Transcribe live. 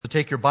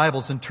take your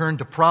Bibles and turn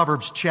to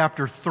Proverbs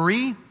chapter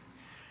 3.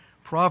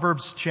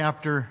 Proverbs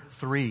chapter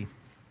 3.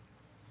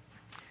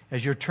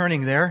 As you're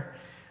turning there,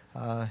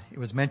 it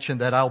was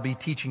mentioned that I'll be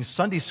teaching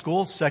Sunday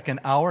school, second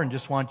hour, and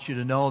just want you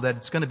to know that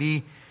it's going to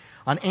be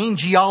on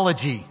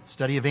angelology,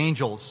 study of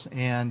angels.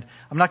 And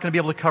I'm not going to be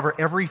able to cover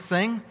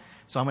everything,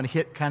 so I'm going to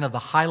hit kind of the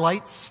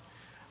highlights.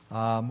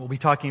 We'll be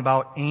talking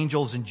about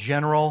angels in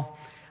general,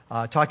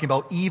 talking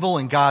about evil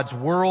in God's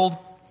world,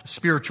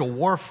 spiritual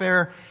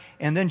warfare,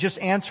 and then just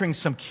answering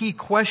some key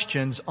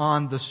questions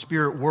on the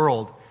spirit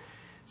world.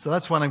 So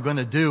that's what I'm going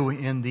to do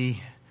in the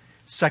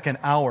second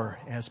hour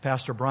as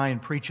Pastor Brian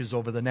preaches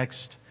over the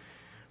next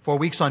 4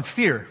 weeks on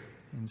fear.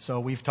 And so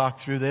we've talked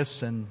through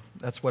this, and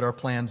that's what our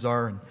plans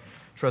are, and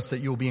trust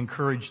that you'll be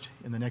encouraged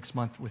in the next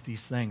month with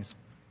these things.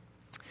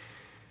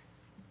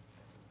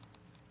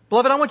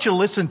 Beloved, I want you to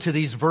listen to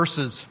these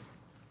verses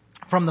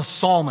from the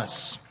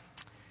psalmists.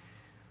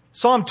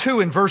 Psalm 2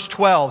 in verse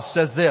 12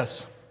 says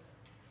this: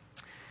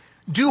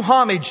 "Do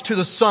homage to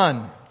the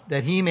Son,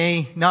 that he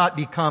may not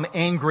become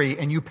angry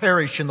and you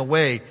perish in the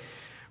way.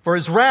 For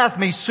his wrath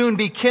may soon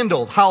be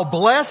kindled. How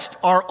blessed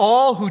are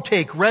all who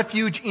take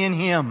refuge in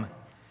him."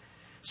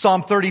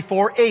 Psalm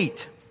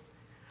 34:8.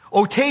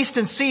 "O taste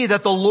and see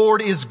that the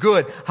Lord is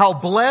good. How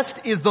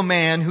blessed is the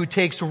man who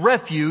takes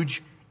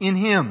refuge in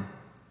him."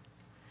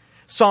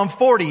 Psalm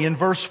 40 in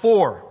verse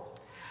 4.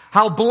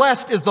 "How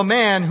blessed is the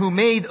man who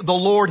made the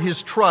Lord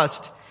his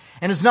trust,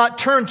 and is not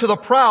turned to the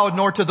proud,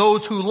 nor to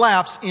those who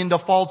lapse into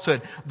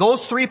falsehood."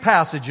 Those three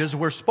passages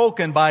were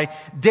spoken by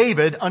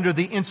David under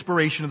the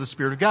inspiration of the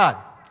Spirit of God.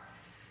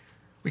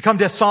 We come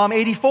to Psalm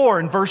 84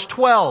 in verse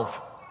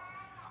 12.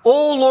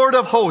 "O Lord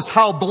of hosts,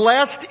 how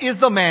blessed is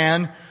the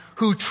man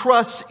who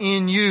trusts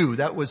in you."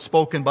 That was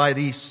spoken by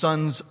the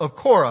sons of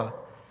Korah.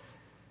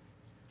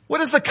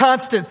 What is the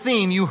constant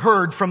theme you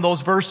heard from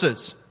those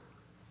verses?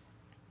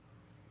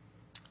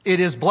 It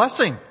is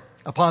blessing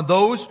upon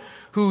those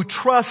who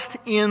trust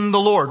in the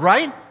Lord,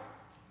 right?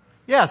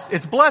 Yes,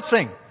 it's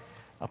blessing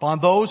upon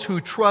those who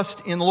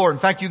trust in the Lord. In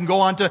fact, you can go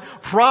on to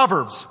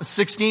Proverbs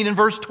 16 and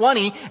verse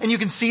 20, and you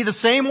can see the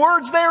same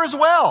words there as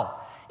well.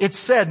 It's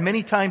said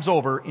many times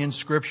over in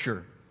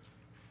Scripture.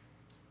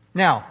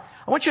 Now,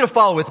 I want you to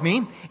follow with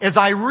me as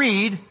I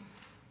read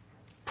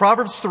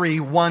Proverbs 3,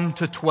 1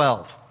 to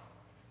 12.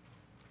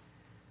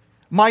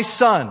 "My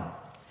son,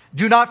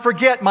 do not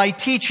forget my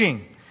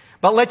teaching,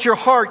 but let your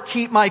heart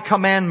keep my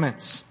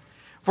commandments.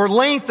 For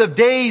length of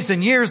days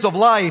and years of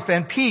life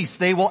and peace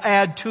they will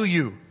add to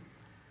you.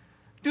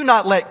 Do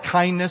not let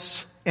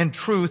kindness and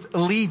truth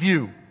leave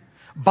you.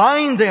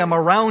 Bind them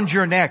around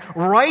your neck.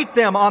 Write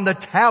them on the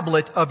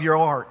tablet of your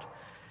heart.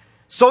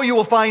 So you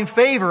will find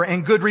favor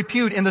and good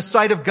repute in the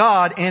sight of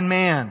God and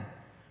man.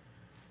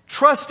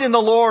 Trust in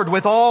the Lord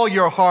with all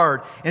your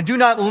heart, and do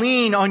not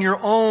lean on your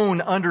own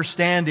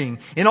understanding.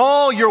 In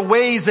all your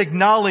ways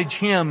acknowledge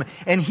him,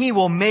 and he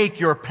will make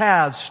your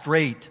paths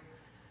straight.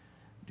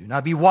 Do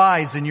not be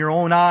wise in your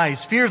own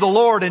eyes. Fear the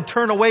Lord and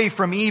turn away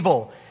from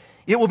evil.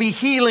 It will be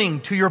healing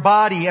to your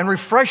body and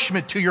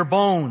refreshment to your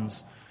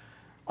bones.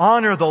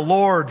 Honor the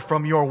Lord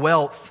from your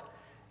wealth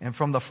and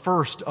from the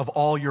first of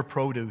all your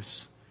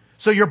produce.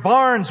 So your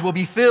barns will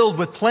be filled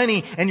with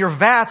plenty, and your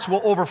vats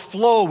will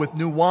overflow with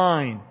new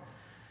wine.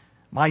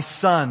 My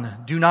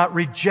son, do not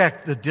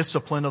reject the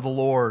discipline of the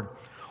Lord,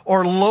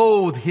 or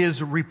loathe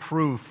his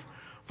reproof.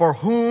 For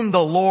whom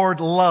the Lord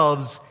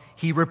loves,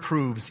 he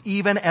reproves,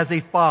 even as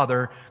a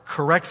father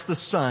corrects the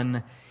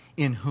son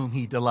in whom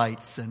he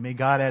delights." And may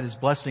God add his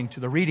blessing to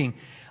the reading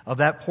of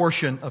that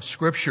portion of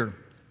Scripture.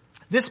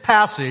 This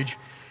passage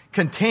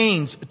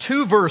contains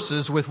two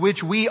verses with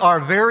which we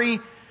are very,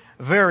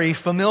 very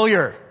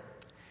familiar.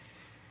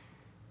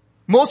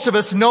 Most of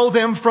us know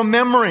them from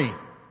memory.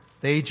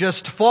 They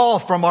just fall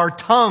from our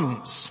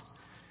tongues.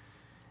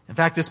 In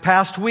fact, this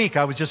past week,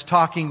 I was just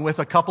talking with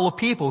a couple of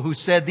people who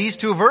said these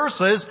two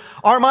verses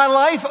are my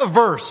life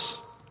verse.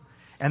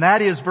 And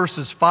that is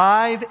verses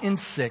 5 and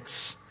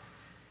 6.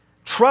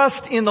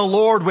 "Trust in the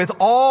Lord with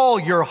all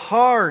your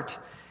heart,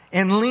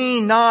 and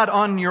lean not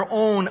on your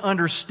own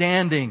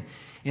understanding.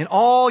 In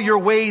all your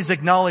ways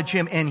acknowledge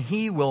him, and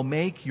he will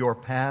make your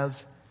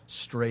paths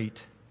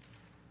straight."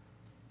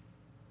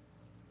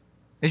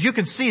 As you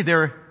can see,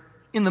 they're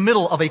in the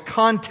middle of a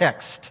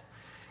context,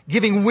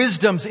 giving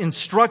wisdom's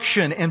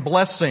instruction and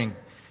blessing.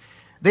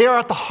 They are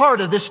at the heart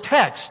of this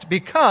text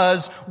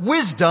because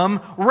wisdom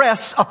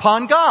rests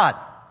upon God.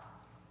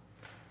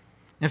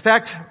 In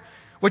fact,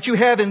 what you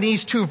have in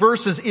these two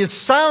verses is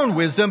sound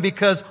wisdom,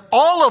 because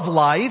all of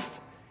life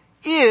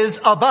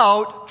is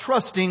about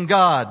trusting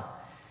God.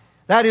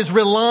 That is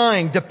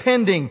relying,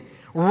 depending,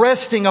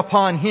 resting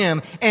upon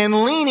him,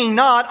 and leaning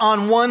not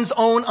on one's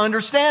own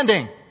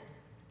understanding.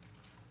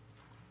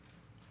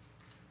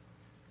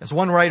 As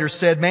one writer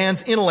said,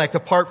 man's intellect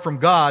apart from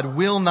God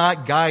will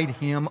not guide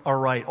him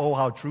aright. Oh,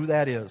 how true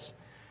that is.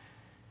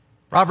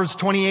 Proverbs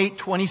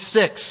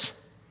 28:26.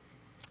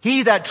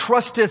 "He that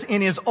trusteth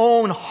in his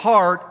own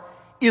heart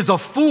is a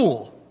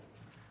fool,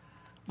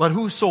 but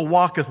whoso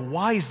walketh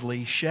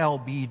wisely shall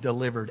be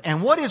delivered."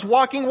 And what is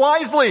walking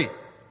wisely?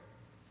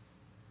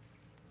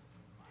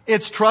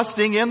 It's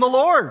trusting in the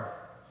Lord.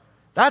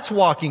 That's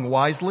walking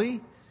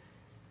wisely.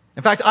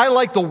 In fact, I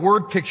like the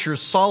word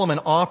pictures Solomon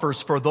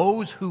offers for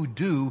those who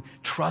do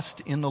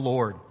trust in the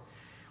Lord.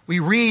 We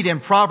read in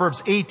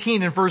Proverbs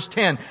 18 and verse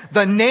 10,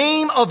 the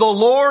name of the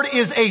Lord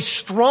is a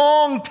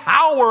strong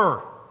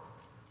tower.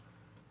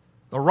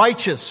 The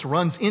righteous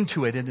runs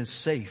into it and is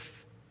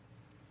safe.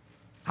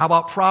 How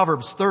about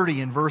Proverbs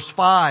 30 and verse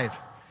 5?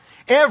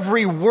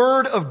 Every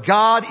word of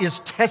God is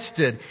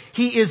tested.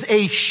 He is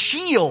a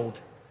shield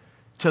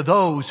to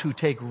those who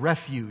take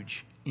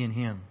refuge in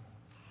Him.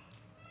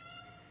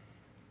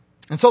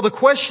 And so the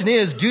question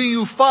is, do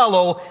you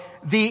follow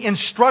the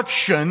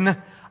instruction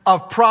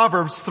of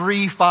Proverbs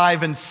 3,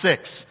 5, and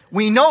 6?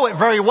 We know it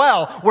very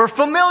well. We're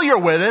familiar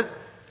with it.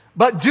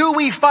 But do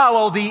we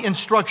follow the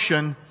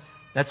instruction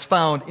that's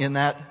found in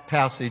that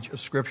passage of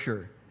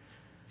Scripture?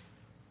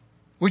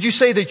 Would you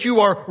say that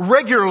you are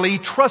regularly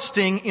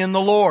trusting in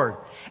the Lord?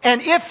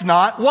 And if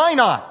not, why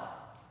not?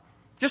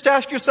 Just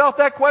ask yourself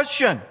that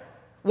question.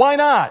 Why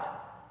not?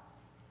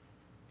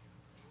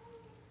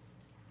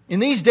 In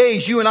these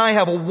days, you and I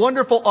have a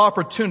wonderful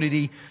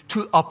opportunity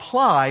to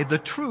apply the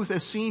truth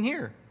as seen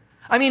here.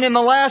 I mean, in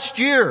the last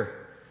year,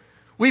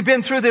 we've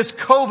been through this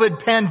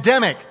COVID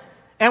pandemic,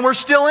 and we're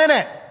still in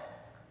it.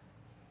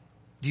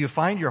 Do you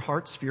find your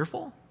hearts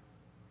fearful?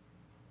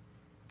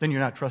 Then you're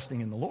not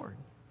trusting in the Lord.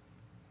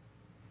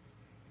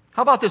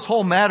 How about this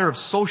whole matter of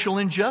social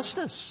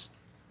injustice?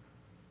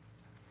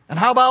 And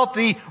how about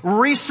the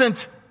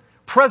recent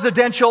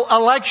presidential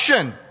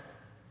election?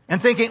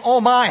 And thinking,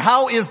 oh my,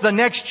 how is the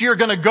next year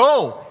going to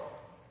go?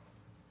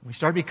 We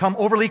start to become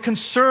overly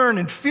concerned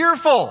and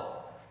fearful.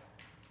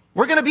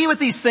 We're going to be with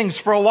these things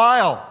for a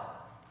while.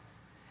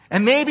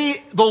 And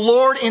maybe the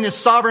Lord in His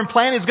sovereign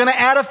plan is going to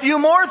add a few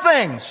more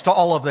things to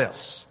all of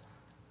this.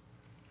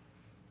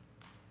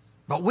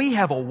 But we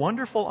have a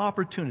wonderful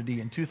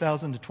opportunity in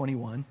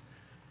 2021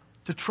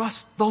 to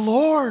trust the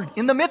Lord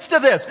in the midst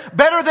of this,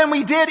 better than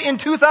we did in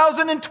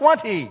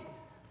 2020.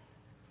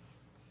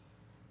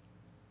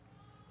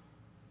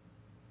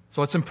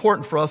 So it's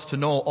important for us to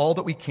know all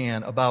that we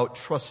can about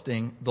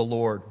trusting the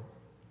Lord.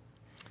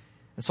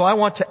 And so I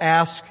want to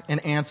ask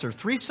and answer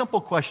 3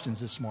 simple questions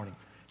this morning.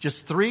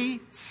 Just 3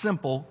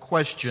 simple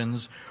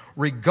questions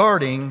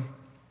regarding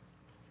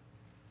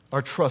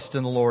our trust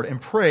in the Lord,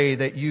 and pray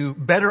that you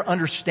better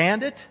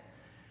understand it,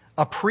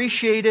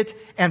 appreciate it,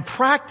 and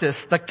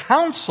practice the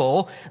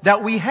counsel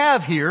that we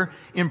have here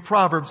in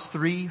Proverbs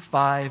 3,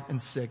 5, and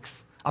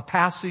 6, a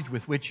passage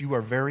with which you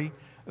are very,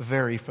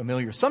 very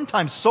familiar.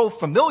 Sometimes so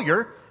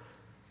familiar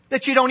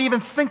that you don't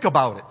even think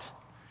about it.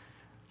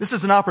 This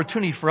is an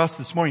opportunity for us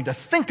this morning to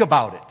think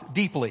about it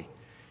deeply.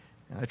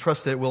 And I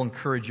trust that it will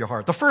encourage your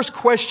heart. The first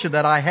question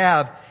that I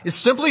have is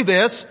simply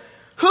this: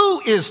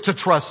 who is to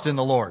trust in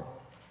the Lord?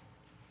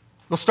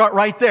 We'll start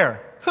right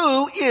there.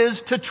 Who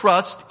is to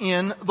trust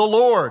in the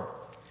Lord?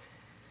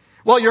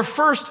 Well, your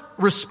first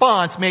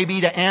response may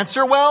be to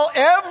answer, well,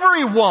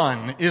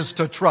 everyone is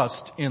to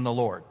trust in the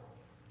Lord.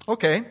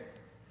 Okay.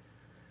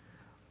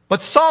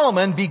 But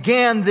Solomon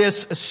began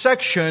this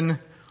section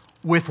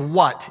with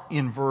what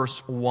in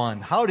verse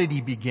 1? How did he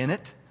begin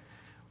it?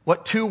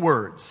 What 2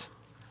 words?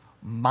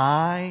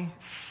 My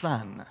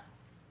son.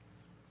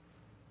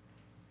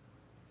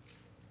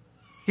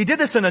 He did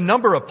this in a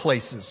number of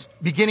places,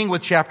 beginning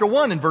with chapter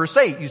 1 and verse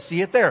 8. You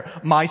see it there.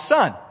 My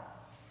son.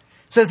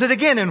 Says it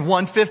again in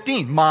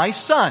 1:15. My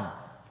son.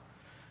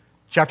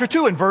 Chapter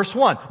 2 and verse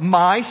 1.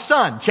 My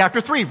son. Chapter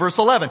 3 verse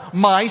 11.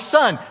 My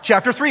son.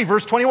 Chapter 3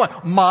 verse 21.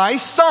 My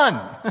son.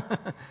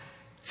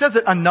 Says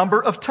it a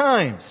number of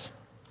times.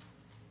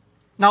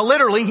 Now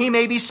literally, he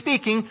may be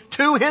speaking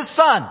to his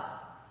son.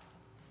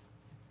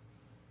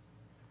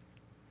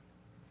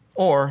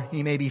 Or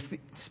he may be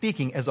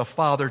speaking as a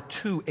father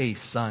to a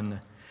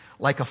son,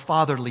 like a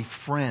fatherly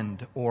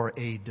friend or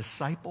a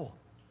disciple.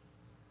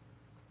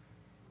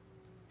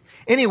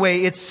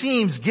 Anyway, it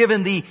seems,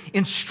 given the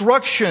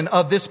instruction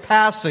of this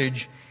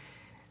passage,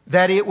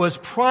 that it was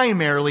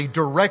primarily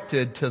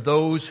directed to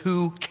those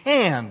who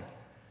can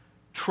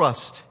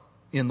trust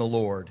in the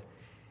Lord.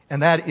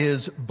 And that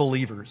is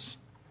believers.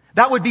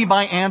 That would be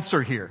my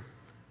answer here.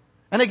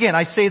 And again,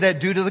 I say that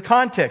due to the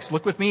context.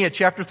 Look with me at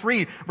chapter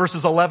 3,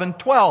 verses 11,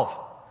 12,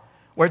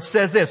 where it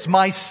says this: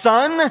 My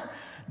son,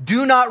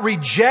 do not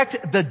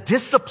reject the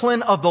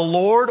discipline of the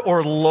Lord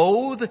or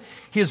loathe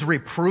His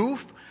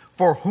reproof.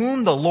 For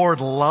whom the Lord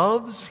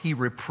loves, He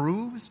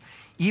reproves,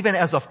 even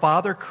as a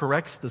father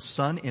corrects the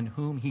son in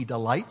whom He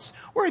delights.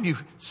 Where have you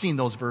seen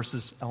those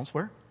verses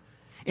elsewhere?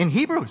 In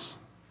Hebrews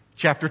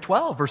chapter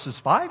 12, verses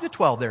 5 to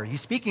 12 there. He's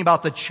speaking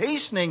about the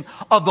chastening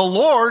of the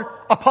Lord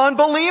upon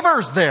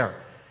believers there.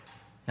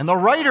 And the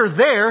writer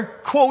there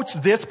quotes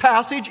this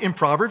passage in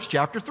Proverbs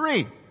chapter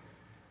 3.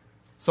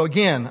 So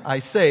again, I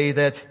say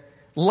that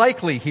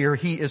likely here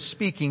he is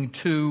speaking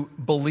to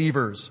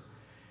believers.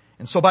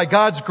 And so by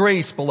God's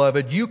grace,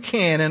 beloved, you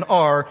can and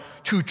are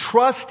to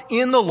trust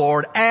in the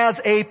Lord as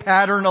a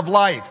pattern of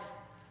life.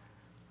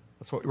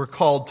 That's what we're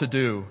called to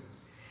do.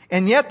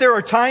 And yet there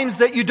are times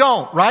that you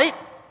don't, right?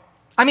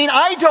 I mean,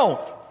 I don't.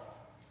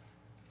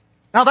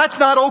 Now that's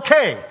not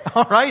okay,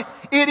 all right?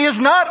 It is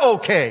not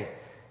okay.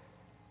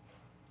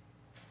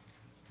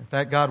 In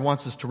fact, God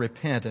wants us to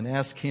repent and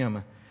ask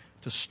Him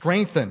to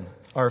strengthen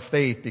our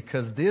faith,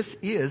 because this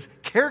is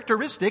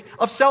characteristic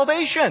of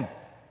salvation.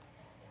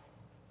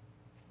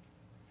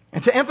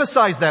 And to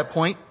emphasize that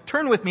point,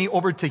 turn with me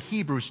over to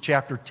Hebrews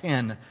chapter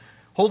 10,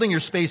 holding your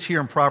space here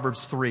in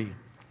Proverbs 3.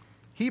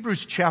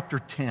 Hebrews chapter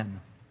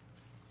 10.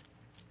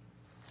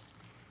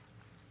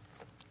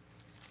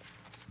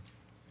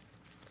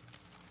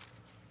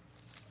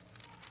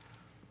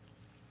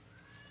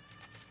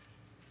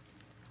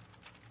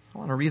 I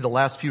want to read the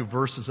last few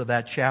verses of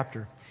that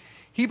chapter.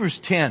 Hebrews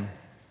 10,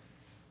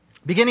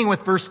 beginning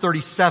with verse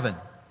 37.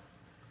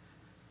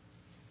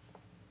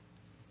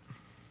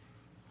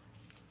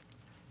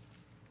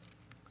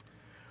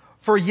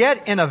 For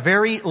yet in a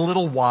very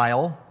little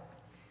while,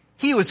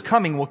 he who is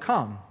coming will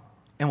come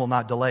and will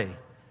not delay.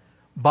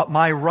 But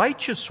my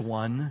righteous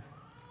one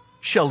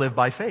shall live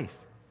by faith.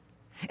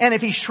 And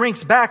if he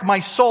shrinks back, my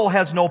soul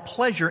has no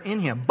pleasure in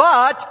him.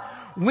 But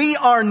we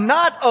are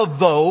not of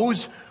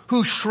those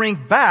who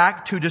shrink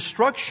back to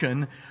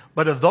destruction,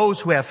 but of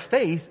those who have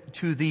faith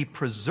to the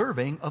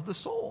preserving of the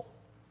soul.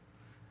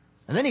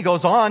 And then he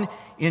goes on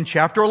in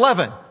chapter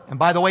 11. And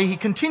by the way, he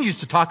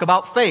continues to talk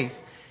about faith.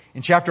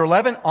 In chapter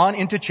 11, on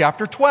into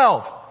chapter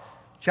 12.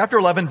 Chapter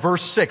 11,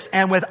 verse 6.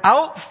 And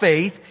without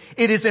faith,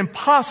 it is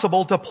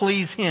impossible to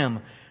please Him.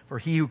 For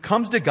he who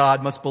comes to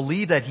God must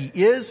believe that He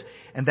is,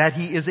 and that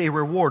He is a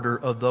rewarder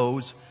of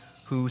those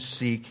who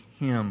seek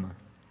Him.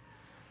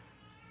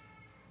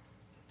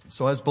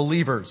 So as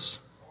believers,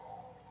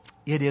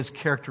 it is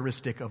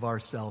characteristic of our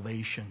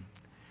salvation.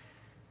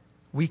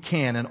 We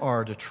can and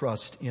are to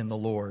trust in the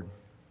Lord.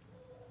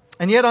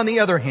 And yet on the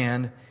other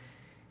hand,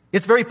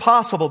 it's very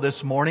possible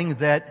this morning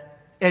that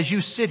as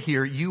you sit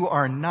here, you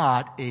are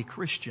not a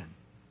Christian.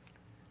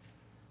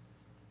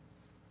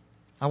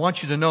 I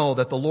want you to know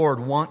that the Lord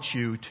wants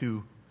you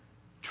to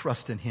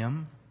trust in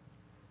Him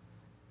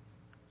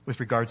with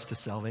regards to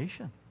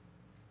salvation.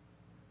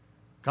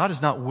 God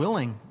is not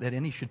willing that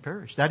any should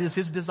perish. That is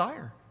His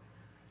desire,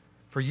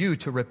 for you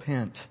to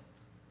repent.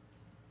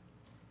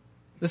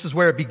 This is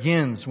where it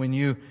begins, when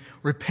you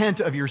repent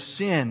of your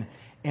sin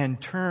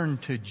and turn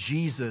to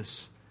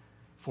Jesus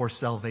for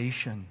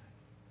salvation.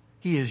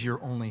 He is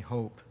your only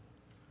hope.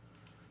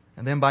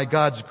 And then by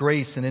God's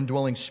grace and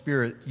indwelling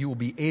Spirit, you will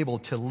be able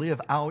to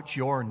live out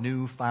your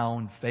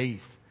newfound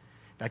faith.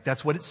 In fact,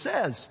 that's what it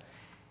says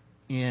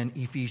in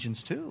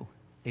Ephesians 2,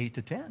 8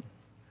 to 10.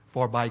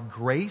 For by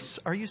grace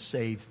are you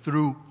saved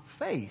through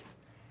faith,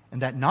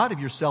 and that not of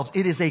yourselves.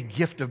 It is a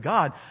gift of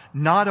God,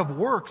 not of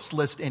works,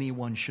 lest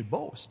anyone should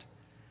boast.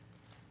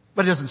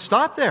 But it doesn't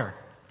stop there.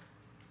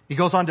 He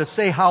goes on to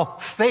say how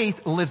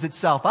faith lives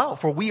itself out.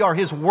 For we are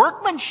His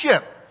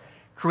workmanship,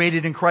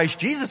 created in Christ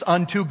Jesus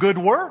unto good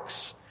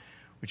works,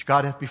 which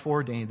God hath before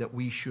ordained that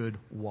we should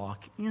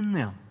walk in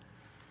them.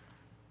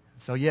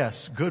 So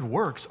yes, good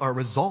works are a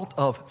result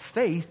of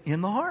faith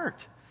in the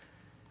heart.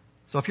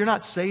 So if you're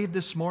not saved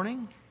this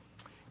morning,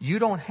 you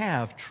don't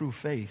have true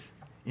faith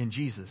in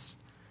Jesus.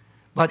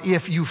 But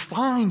if you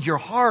find your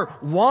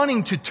heart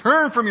wanting to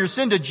turn from your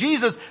sin to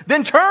Jesus,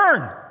 then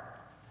turn.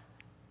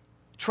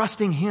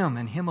 Trusting Him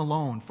and Him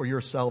alone for your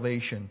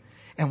salvation.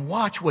 And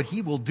watch what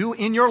He will do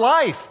in your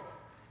life.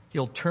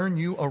 He'll turn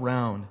you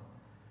around.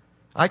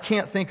 I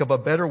can't think of a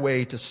better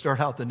way to start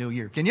out the new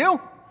year. Can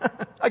you?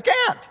 I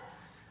can't.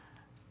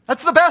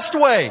 That's the best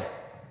way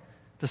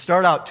to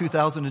start out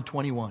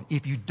 2021.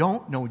 If you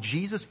don't know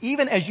Jesus,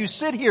 even as you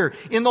sit here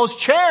in those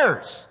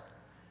chairs,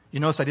 you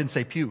notice I didn't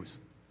say pews.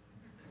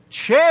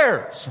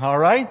 Chairs, all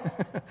right?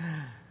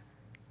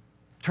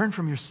 Turn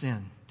from your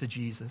sin to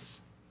Jesus.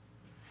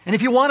 And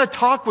if you want to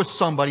talk with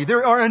somebody,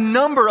 there are a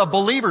number of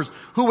believers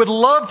who would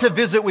love to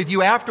visit with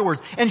you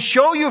afterwards and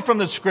show you from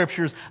the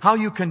Scriptures how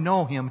you can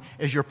know Him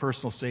as your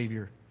personal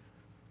Savior.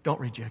 Don't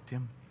reject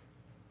Him.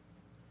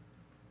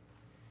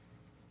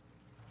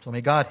 So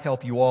may God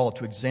help you all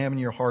to examine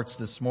your hearts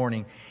this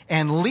morning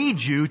and lead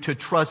you to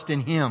trust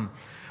in Him,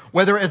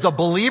 whether as a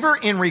believer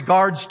in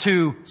regards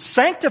to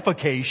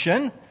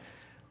sanctification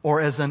or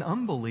as an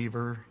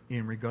unbeliever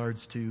in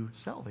regards to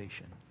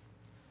salvation.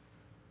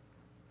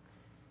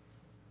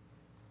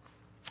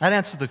 That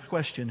answers the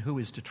question, who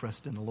is to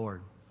trust in the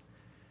Lord?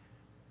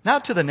 Now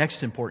to the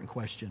next important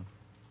question.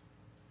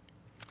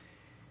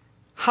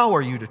 How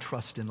are you to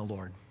trust in the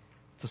Lord?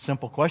 It's a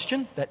simple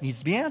question that needs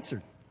to be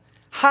answered.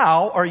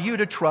 How are you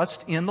to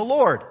trust in the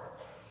Lord?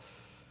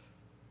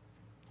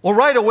 Well,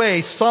 right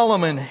away,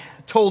 Solomon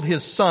told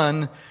his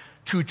son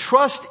to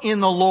trust in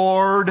the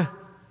Lord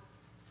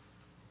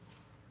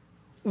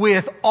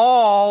with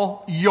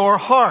all your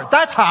heart.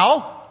 That's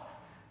how.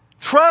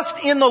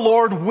 Trust in the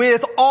Lord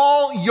with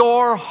all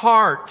your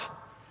heart.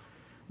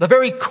 The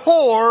very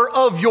core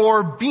of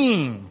your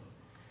being,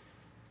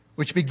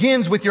 which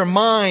begins with your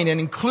mind and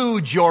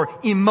includes your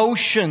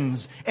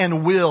emotions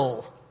and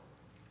will.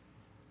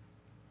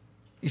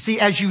 You see,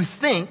 as you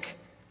think,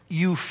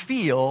 you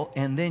feel,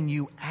 and then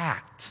you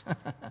act.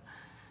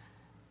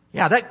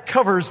 Yeah, that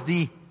covers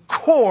the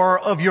core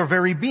of your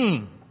very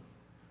being.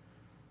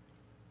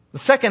 The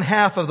second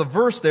half of the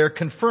verse there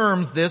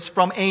confirms this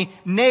from a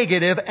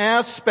negative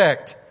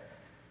aspect.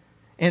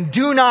 And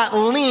do not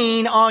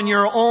lean on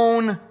your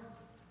own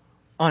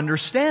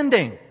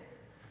understanding.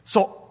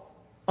 So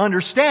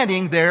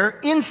understanding there,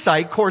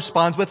 insight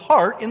corresponds with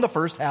heart in the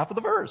first half of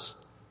the verse.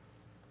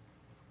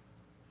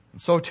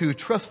 And so to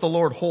trust the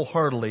Lord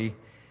wholeheartedly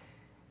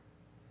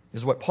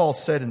is what Paul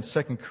said in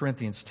 2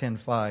 Corinthians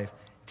 10:5,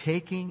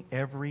 taking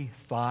every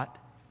thought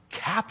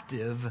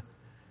captive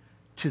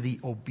to the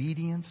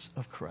obedience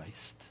of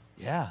Christ.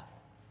 Yeah.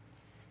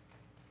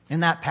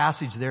 In that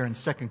passage there in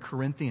 2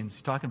 Corinthians,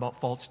 he's talking about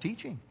false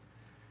teaching.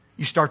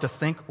 You start to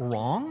think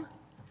wrong,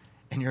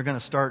 and you're going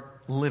to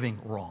start living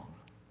wrong.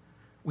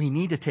 We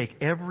need to take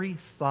every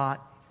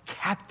thought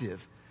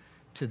captive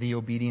to the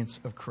obedience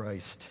of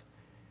Christ.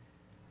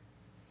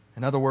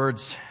 In other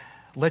words,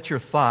 let your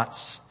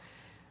thoughts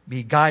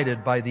be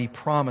guided by the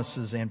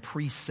promises and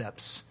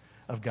precepts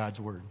of God's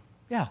Word.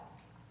 Yeah,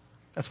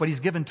 that's what He's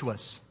given to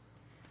us.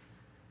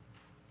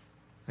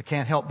 I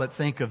can't help but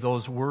think of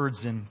those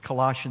words in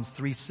Colossians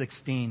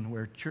 3:16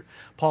 where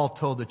Paul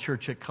told the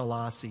church at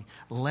Colossae,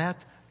 let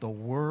the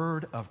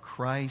Word of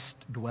Christ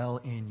dwell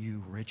in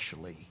you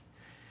richly.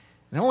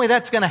 And the only way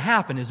that's going to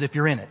happen is if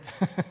you're in it.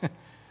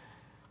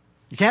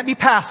 You can't be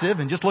passive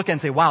and just look and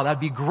say, wow,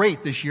 that'd be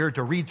great this year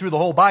to read through the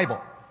whole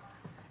Bible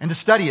and to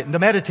study it and to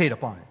meditate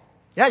upon it.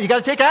 Yeah, you got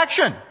to take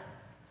action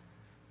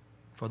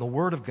for the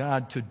Word of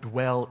God to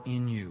dwell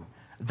in you.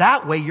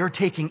 That way you're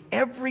taking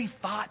every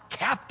thought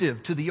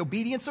captive to the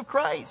obedience of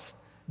Christ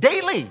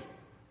daily.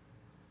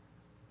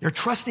 You're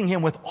trusting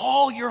Him with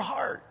all your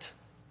heart.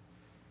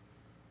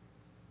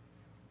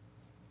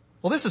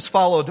 Well, this is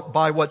followed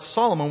by what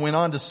Solomon went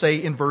on to say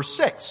in verse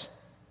 6.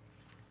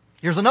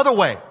 Here's another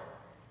way.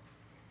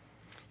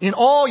 In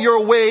all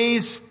your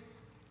ways,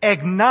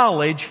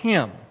 acknowledge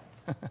Him.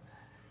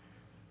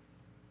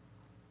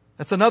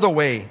 That's another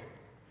way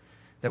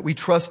that we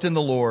trust in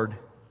the Lord.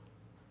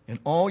 In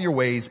all your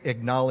ways,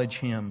 acknowledge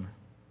Him.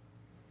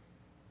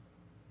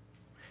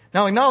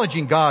 Now,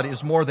 acknowledging God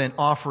is more than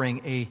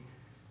offering a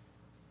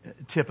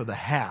tip of the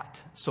hat,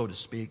 so to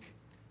speak,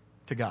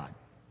 to God.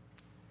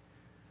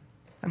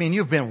 I mean,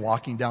 you've been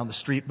walking down the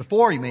street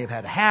before. You may have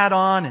had a hat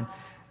on and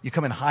you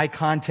come in high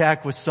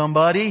contact with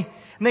somebody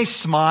and they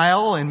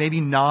smile and maybe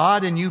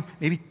nod and you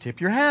maybe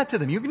tip your hat to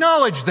them. You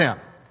acknowledge them.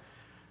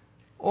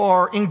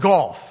 Or in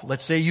golf,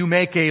 let's say you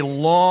make a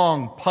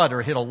long putt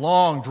or hit a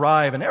long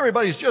drive and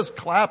everybody's just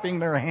clapping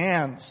their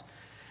hands.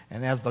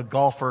 And as the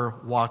golfer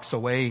walks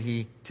away,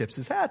 he tips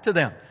his hat to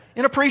them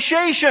in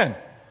appreciation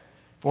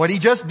for what he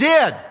just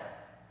did.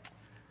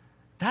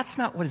 That's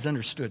not what is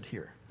understood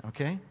here,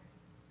 okay?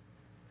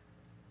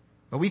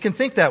 But we can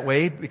think that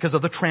way because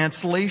of the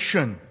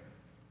translation.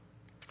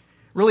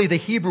 Really, the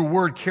Hebrew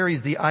word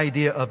carries the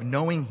idea of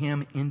knowing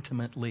Him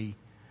intimately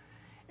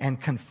and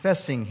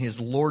confessing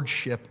His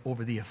lordship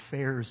over the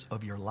affairs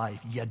of your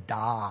life.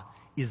 Yada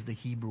is the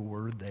Hebrew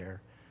word there.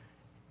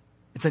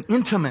 It's an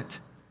intimate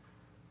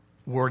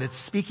word. It's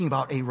speaking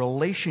about a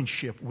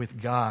relationship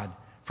with God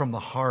from the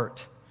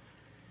heart.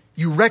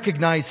 You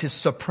recognize His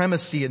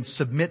supremacy and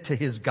submit to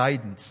His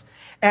guidance.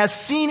 As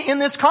seen in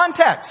this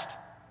context.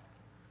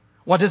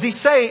 What does He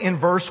say in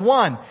verse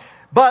 1?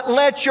 But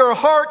let your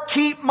heart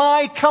keep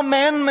my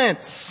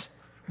commandments.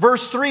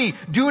 Verse 3,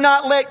 do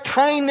not let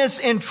kindness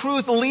and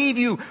truth leave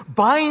you.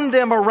 Bind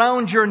them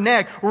around your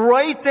neck.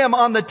 Write them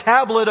on the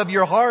tablet of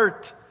your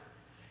heart.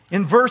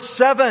 In verse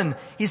 7,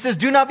 He says,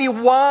 do not be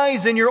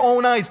wise in your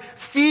own eyes.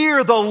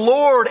 Fear the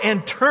Lord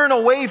and turn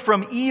away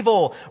from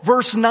evil.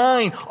 Verse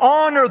 9,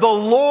 honor the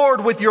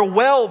Lord with your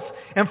wealth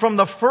and from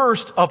the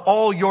first of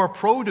all your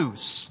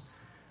produce.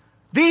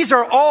 These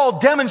are all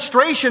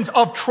demonstrations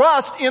of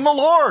trust in the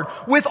Lord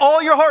with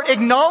all your heart,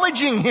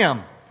 acknowledging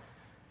Him,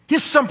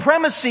 His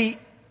supremacy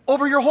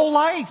over your whole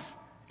life,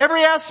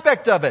 every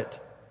aspect of it.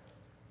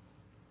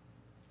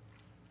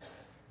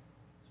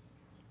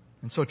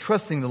 And so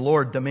trusting the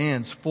Lord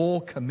demands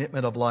full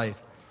commitment of life.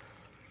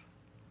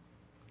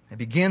 It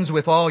begins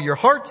with all your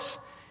hearts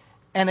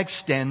and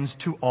extends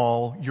to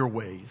all your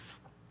ways.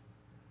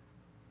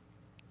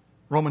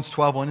 Romans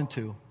 12:1 and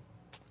 2.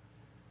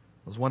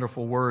 Those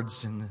wonderful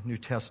words in the New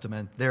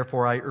Testament.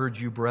 Therefore, I urge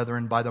you,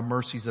 brethren, by the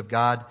mercies of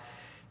God,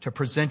 to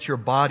present your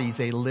bodies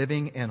a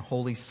living and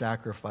holy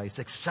sacrifice,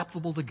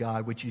 acceptable to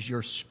God, which is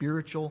your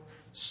spiritual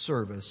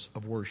service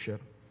of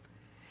worship.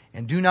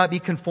 And do not be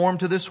conformed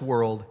to this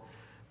world,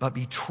 but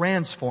be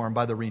transformed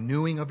by the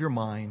renewing of your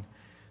mind,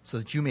 so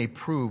that you may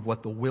prove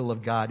what the will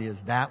of God is,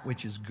 that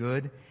which is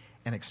good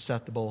and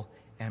acceptable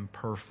and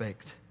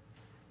perfect.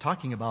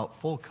 Talking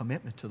about full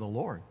commitment to the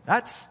Lord.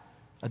 That's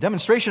a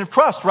demonstration of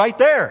trust right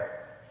there.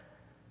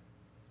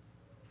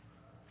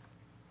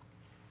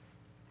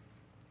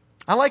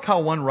 I like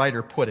how one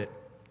writer put it.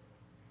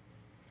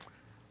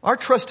 Our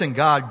trust in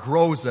God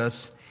grows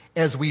us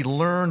as we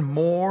learn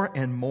more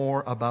and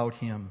more about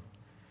Him.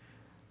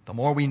 The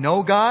more we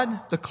know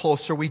God, the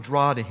closer we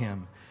draw to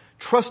Him.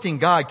 Trusting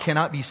God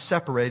cannot be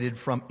separated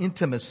from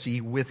intimacy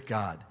with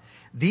God.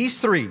 These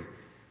three,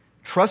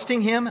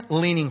 Trusting Him,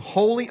 leaning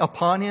wholly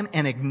upon Him,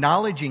 and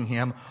acknowledging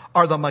Him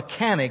are the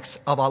mechanics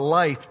of a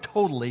life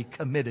totally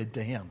committed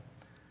to Him.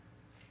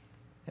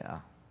 Yeah.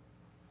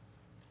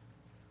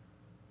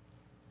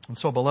 And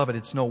so, beloved,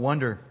 it's no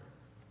wonder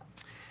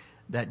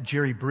that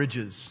Jerry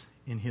Bridges,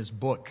 in his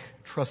book,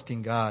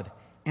 Trusting God,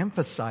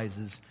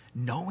 emphasizes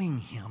knowing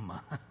Him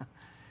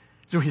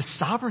through His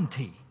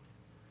sovereignty.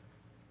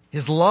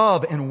 His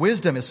love and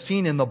wisdom is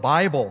seen in the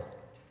Bible.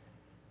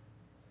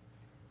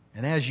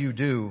 And as you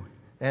do,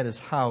 that is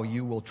how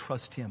you will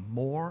trust Him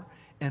more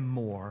and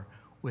more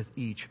with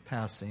each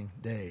passing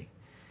day.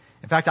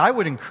 In fact, I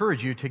would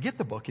encourage you to get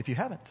the book if you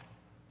haven't.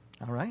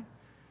 All right?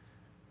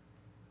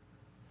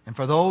 And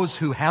for those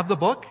who have the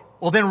book,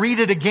 well, then read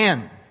it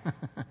again.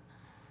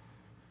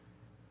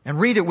 And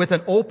read it with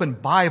an open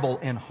Bible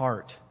and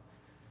heart.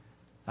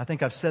 I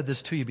think I've said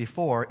this to you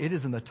before. It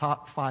is in the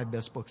top 5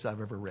 best books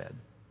I've ever read.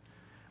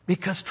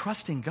 Because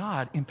trusting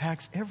God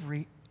impacts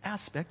every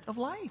aspect of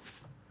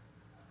life.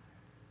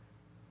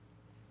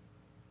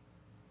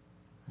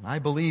 And I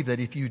believe that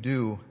if you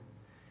do,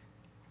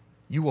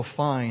 you will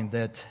find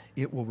that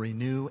it will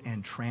renew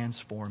and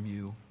transform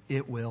you.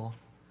 It will.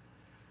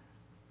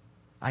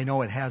 I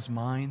know it has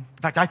mine.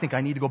 In fact, I think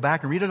I need to go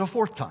back and read it a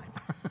 4th time.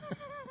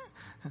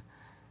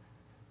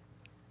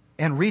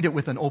 And read it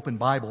with an open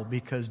Bible,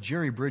 because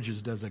Jerry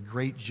Bridges does a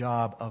great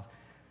job of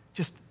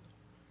just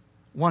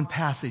one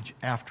passage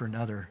after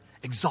another,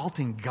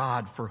 exalting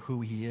God for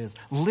who He is,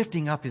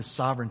 lifting up His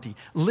sovereignty,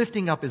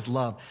 lifting up His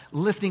love,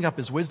 lifting up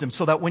His wisdom,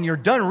 so that when you're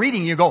done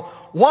reading, you go,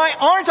 why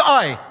aren't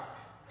I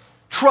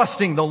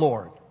trusting the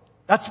Lord?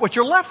 That's what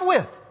you're left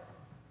with.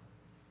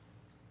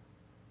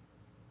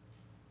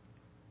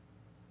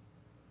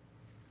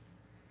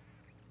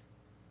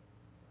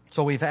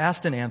 So we've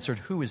asked and answered,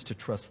 who is to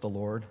trust the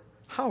Lord?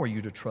 How are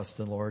you to trust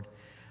the Lord?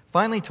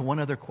 Finally, to one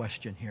other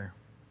question here.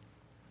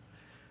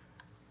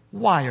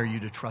 Why are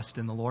you to trust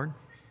in the Lord?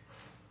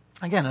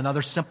 Again,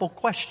 another simple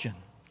question.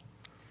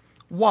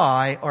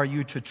 Why are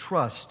you to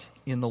trust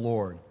in the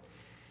Lord?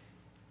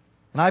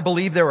 And I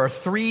believe there are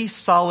 3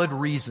 solid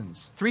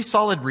reasons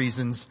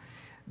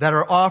that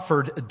are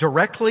offered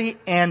directly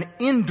and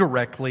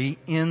indirectly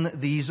in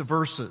these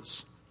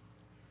verses.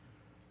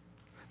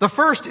 The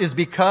first is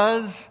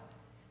because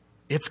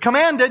it's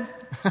commanded.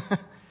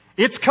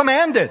 It's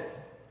commanded.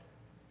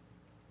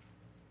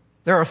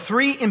 There are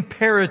 3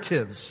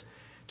 imperatives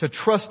to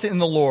trust in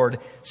the Lord,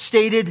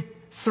 stated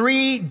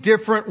 3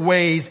 different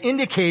ways,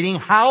 indicating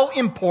how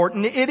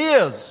important it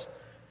is.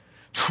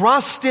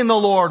 Trust in the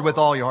Lord with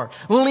all your heart.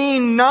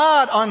 Lean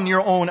not on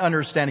your own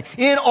understanding.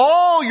 In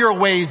all your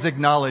ways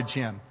acknowledge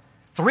Him.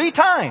 3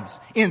 times,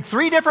 in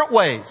 3 different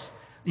ways.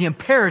 The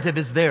imperative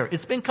is there.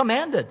 It's been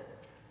commanded.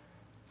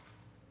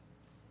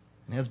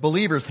 And as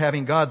believers,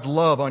 having God's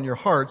love on your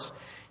hearts,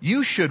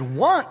 you should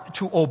want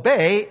to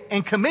obey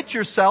and commit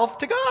yourself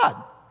to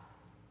God.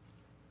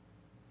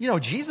 You know,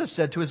 Jesus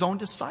said to His own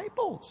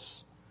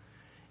disciples,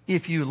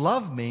 if you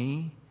love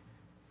me,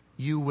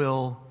 you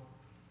will,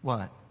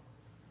 what?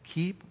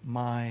 Keep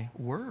my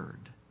word.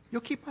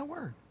 You'll keep my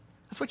word.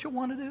 That's what you'll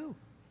want to do.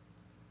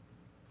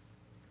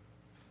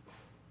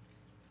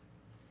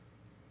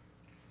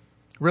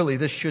 Really,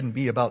 this shouldn't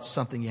be about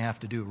something you have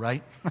to do,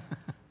 right?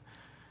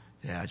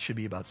 Yeah, it should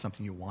be about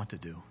something you want to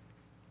do.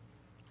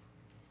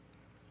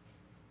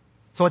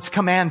 So it's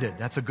commanded.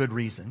 That's a good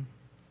reason.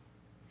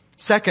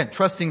 Second,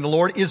 trusting the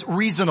Lord is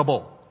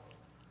reasonable.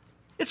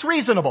 It's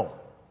reasonable.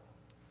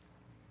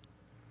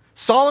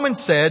 Solomon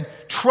said,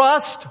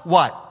 trust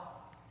what?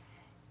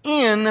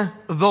 In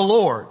the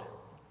Lord.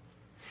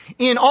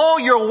 In all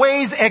your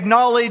ways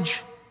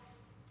acknowledge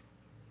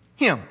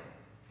Him.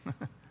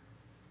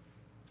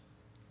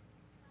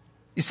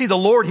 You see, the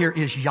Lord here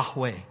is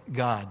Yahweh,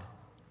 God.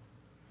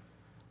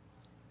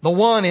 The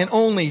one and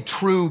only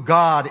true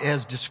God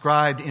as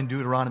described in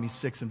Deuteronomy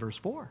 6 and verse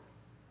 4.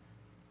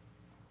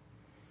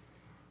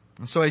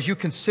 And so as you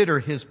consider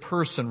His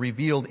person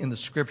revealed in the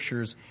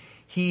Scriptures,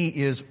 He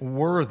is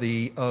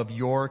worthy of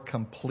your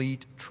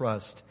complete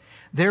trust.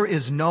 There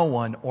is no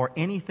one or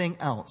anything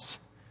else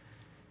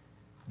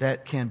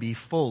that can be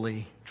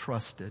fully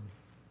trusted.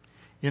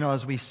 You know,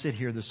 as we sit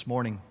here this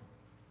morning,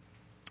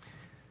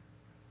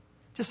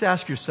 just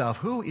ask yourself,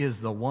 who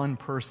is the one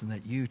person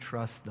that you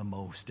trust the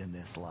most in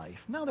this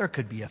life? Now, there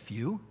could be a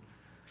few.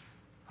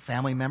 A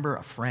family member,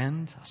 a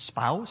friend, a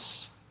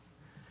spouse.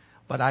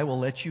 But I will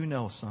let you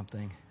know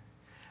something.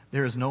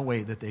 There is no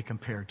way that they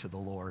compare to the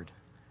Lord.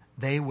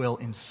 They will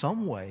in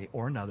some way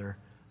or another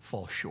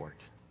fall short.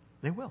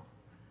 They will.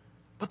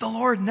 But the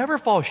Lord never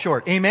falls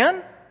short.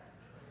 Amen?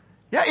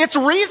 Yeah, it's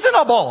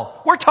reasonable.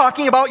 We're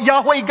talking about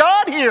Yahweh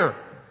God here.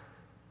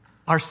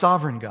 Our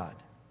sovereign God.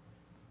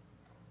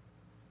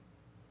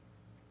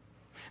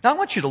 Now I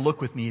want you to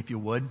look with me, if you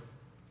would,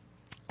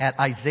 at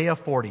Isaiah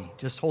 40.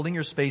 Just holding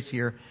your space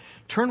here.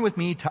 Turn with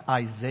me to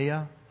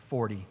Isaiah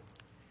 40.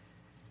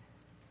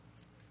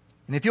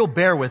 And if you'll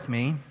bear with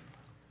me,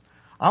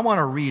 I want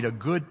to read a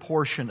good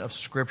portion of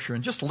Scripture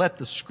and just let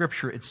the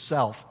Scripture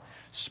itself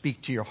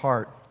speak to your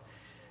heart.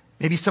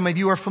 Maybe some of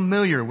you are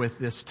familiar with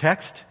this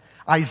text.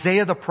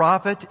 Isaiah the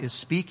prophet is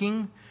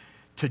speaking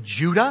to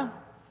Judah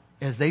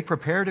as they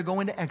prepare to go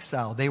into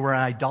exile. They were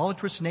an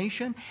idolatrous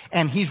nation,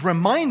 and he's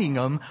reminding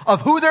them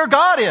of who their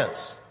God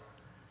is.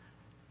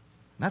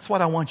 And that's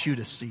what I want you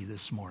to see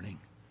this morning.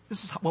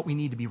 This is what we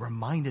need to be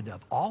reminded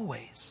of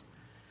always.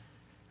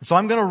 And so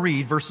I'm going to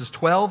read verses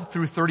 12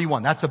 through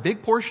 31. That's a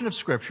big portion of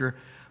Scripture,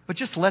 but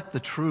just let the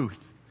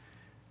truth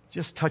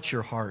just touch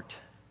your heart.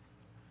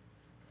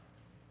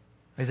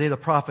 Isaiah the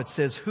prophet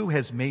says, "Who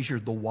has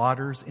measured the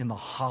waters in the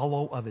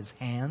hollow of his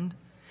hand,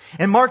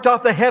 and marked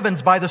off the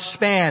heavens by the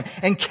span,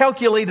 and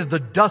calculated the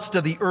dust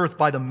of the earth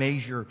by the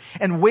measure,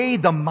 and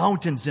weighed the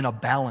mountains in a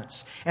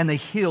balance, and the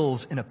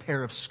hills in a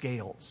pair of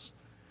scales?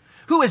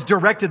 Who has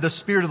directed the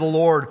Spirit of the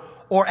Lord,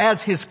 or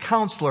as his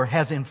counselor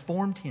has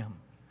informed him?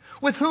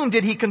 With whom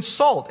did he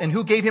consult, and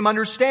who gave him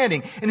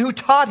understanding, and who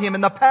taught him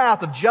in the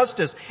path of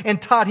justice,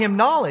 and taught him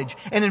knowledge,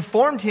 and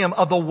informed him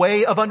of the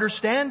way of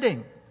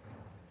understanding?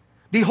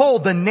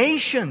 Behold, the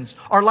nations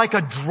are like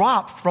a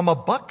drop from a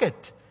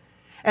bucket,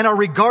 and are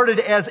regarded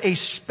as a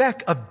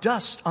speck of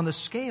dust on the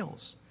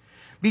scales.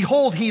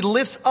 Behold, he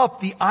lifts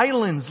up the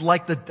islands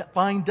like the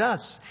fine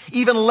dust.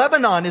 Even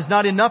Lebanon is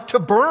not enough to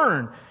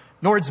burn,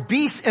 nor its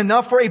beasts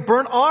enough for a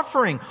burnt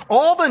offering.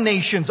 All the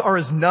nations are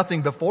as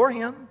nothing before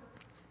him.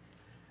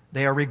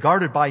 They are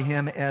regarded by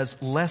him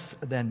as less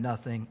than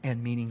nothing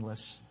and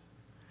meaningless.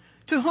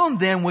 To whom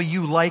then will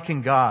you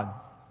liken God?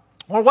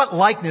 Or what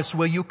likeness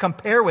will you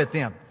compare with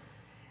him?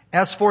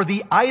 As for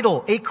the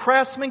idol, a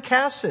craftsman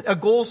casts it, a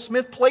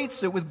goldsmith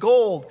plates it with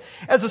gold.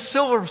 As a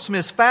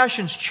silversmith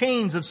fashions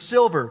chains of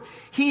silver,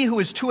 he who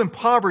is too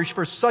impoverished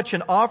for such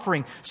an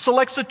offering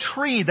selects a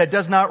tree that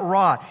does not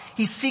rot.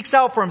 He seeks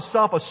out for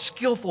himself a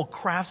skillful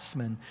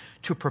craftsman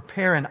to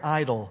prepare an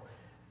idol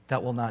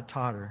that will not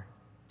totter.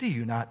 Do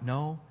you not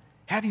know?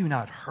 Have you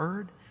not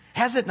heard?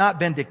 Has it not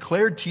been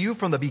declared to you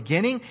from the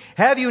beginning?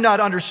 Have you not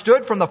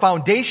understood from the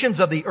foundations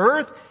of the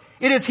earth?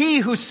 It is he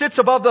who sits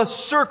above the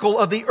circle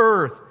of the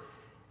earth,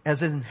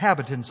 as his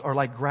inhabitants are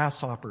like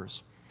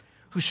grasshoppers,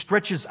 who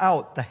stretches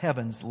out the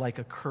heavens like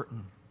a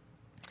curtain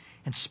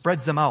and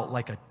spreads them out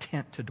like a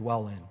tent to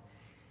dwell in.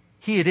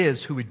 He it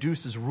is who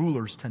reduces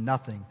rulers to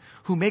nothing,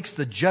 who makes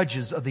the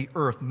judges of the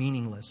earth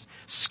meaningless.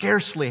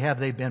 Scarcely have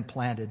they been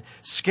planted,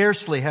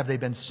 scarcely have they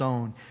been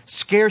sown,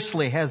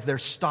 scarcely has their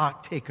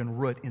stock taken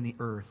root in the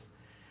earth.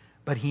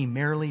 But he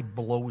merely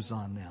blows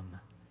on them,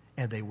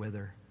 and they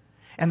wither,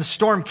 and the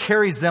storm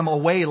carries them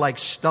away like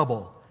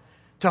stubble.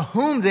 To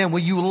whom then will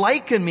you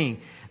liken me,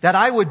 that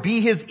I would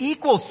be his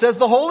equal, says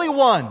the Holy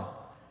One?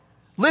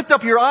 Lift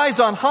up your eyes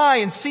on high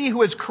and see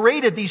who has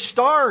created these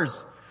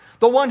stars.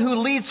 The one who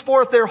leads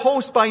forth their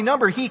host by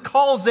number, he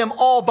calls them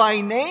all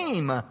by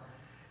name,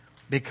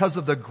 because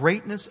of the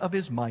greatness of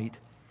his might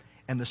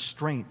and the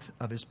strength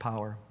of his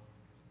power.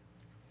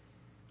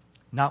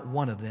 Not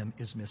one of them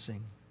is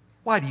missing.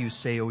 Why do you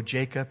say, O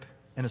Jacob,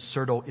 and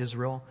assert, O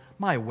Israel,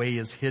 my way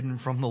is hidden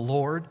from the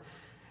Lord,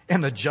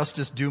 and the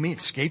justice due me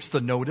escapes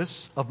the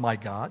notice of my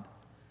God?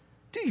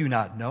 Do you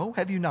not know?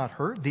 Have you not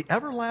heard? The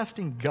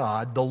everlasting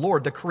God, the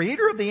Lord, the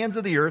creator of the ends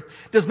of the earth,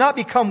 does not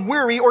become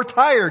weary or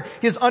tired.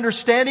 His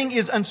understanding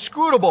is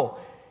inscrutable.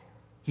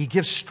 He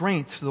gives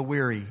strength to the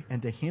weary,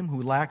 and to him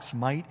who lacks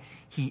might,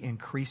 he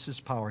increases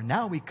power.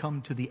 Now we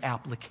come to the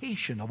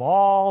application of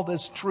all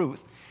this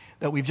truth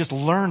that we've just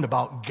learned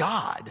about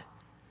God.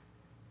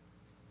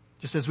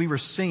 Just as we were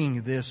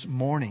singing this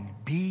morning,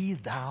 be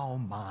thou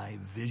my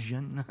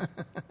vision.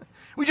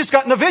 We just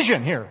got in a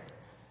vision here.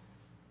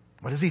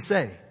 What does he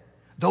say?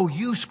 Though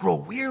youths grow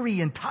weary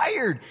and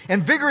tired,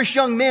 and vigorous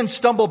young men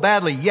stumble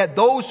badly, yet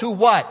those who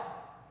what?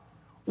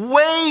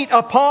 Wait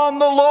upon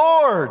the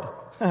Lord.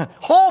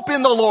 Hope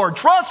in the Lord.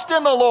 Trust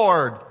in the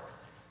Lord.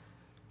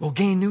 Will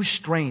gain new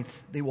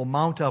strength. They will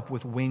mount up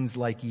with wings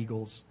like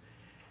eagles.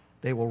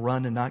 They will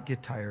run and not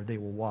get tired. They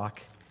will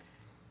walk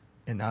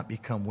and not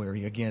become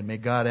weary. Again, may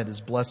God add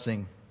his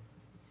blessing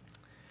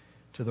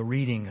to the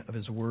reading of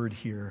his word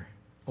here.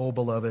 Oh,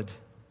 beloved,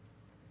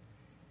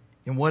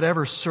 in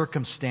whatever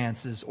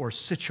circumstances or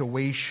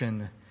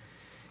situation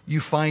you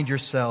find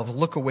yourself,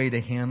 look away to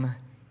him.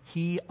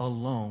 He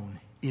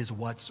alone is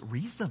what's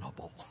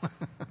reasonable.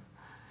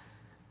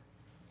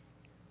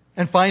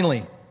 And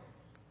finally,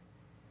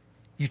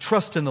 you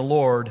trust in the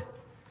Lord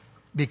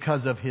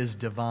because of his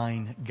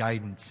divine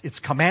guidance. It's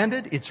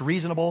commanded, it's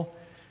reasonable,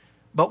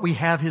 but we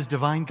have his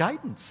divine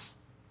guidance.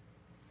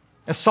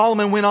 As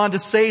Solomon went on to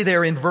say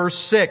there in verse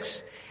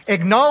 6,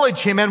 acknowledge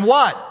him and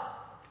what?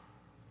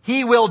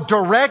 He will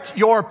direct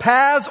your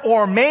paths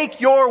or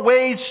make your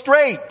ways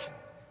straight.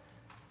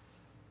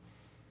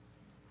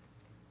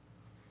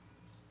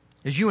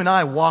 As you and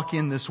I walk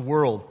in this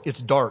world, it's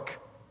dark.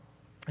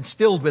 It's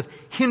filled with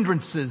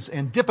hindrances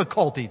and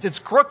difficulties. It's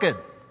crooked.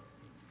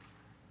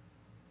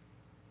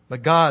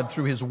 But God,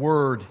 through his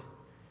word,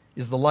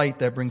 is the light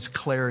that brings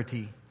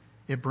clarity.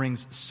 It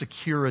brings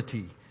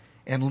security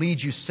and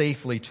leads you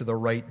safely to the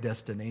right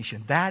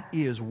destination. That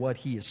is what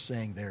he is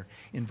saying there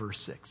in verse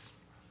 6.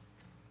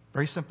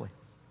 Very simply.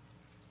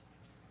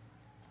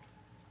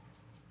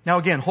 Now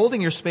again,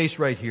 holding your space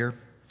right here,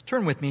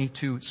 turn with me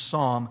to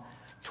Psalm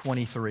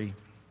 23.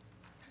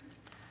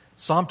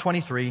 Psalm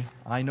 23.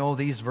 I know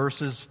these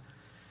verses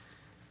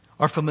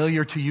are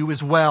familiar to you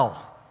as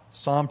well.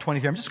 Psalm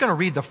 23. I'm just going to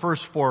read the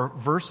first 4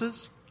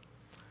 verses.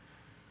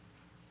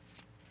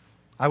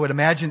 I would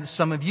imagine that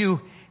some of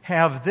you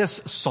have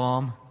this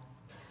psalm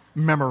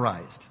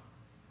memorized.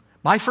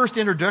 My first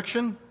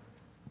introduction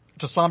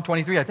to Psalm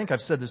 23, I think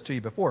I've said this to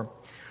you before,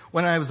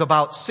 when I was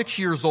about 6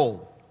 years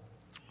old.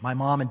 My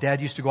mom and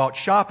dad used to go out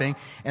shopping,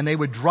 and they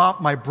would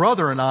drop my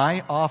brother and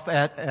I off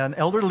at an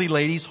elderly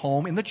lady's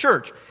home in the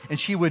church. And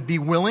she would be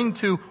willing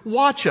to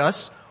watch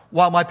us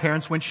while my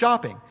parents went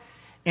shopping.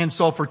 And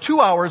so for 2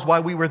 hours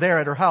while we were there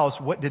at her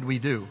house, what did we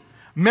do?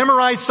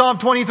 Memorize Psalm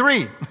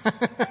 23.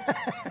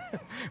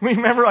 We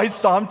memorized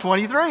Psalm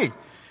 23.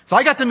 So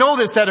I got to know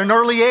this at an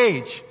early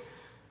age.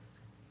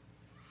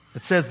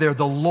 It says there,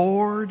 the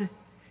Lord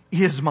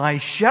is my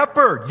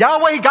shepherd.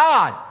 Yahweh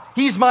God.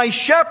 He's my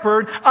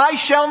shepherd. I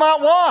shall not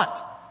want.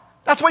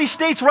 That's what he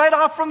states right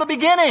off from the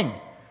beginning.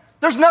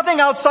 There's nothing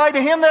outside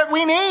of him that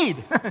we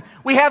need.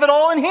 We have it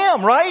all in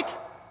him, right?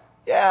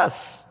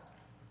 Yes.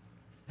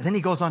 And then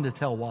he goes on to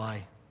tell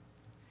why.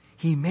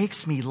 He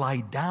makes me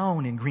lie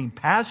down in green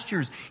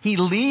pastures. He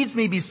leads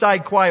me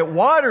beside quiet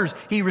waters.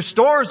 He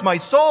restores my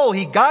soul.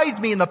 He guides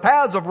me in the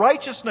paths of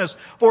righteousness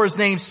for his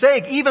name's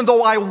sake. Even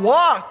though I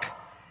walk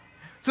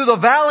through the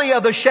valley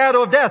of the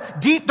shadow of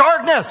death, deep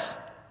darkness.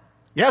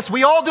 Yes,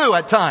 we all do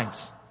at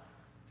times.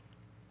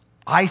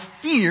 I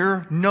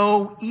fear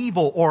no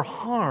evil or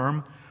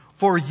harm,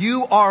 for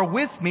you are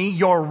with me.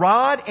 Your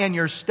rod and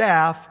your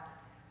staff,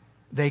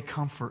 they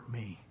comfort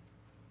me.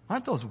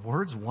 Aren't those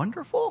words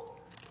wonderful?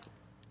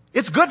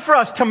 It's good for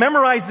us to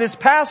memorize this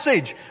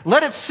passage.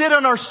 Let it sit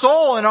on our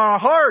soul and our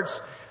hearts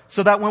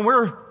so that when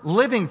we're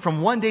living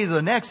from one day to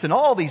the next and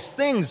all these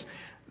things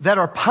that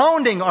are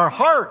pounding our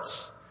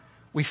hearts,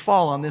 we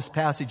fall on this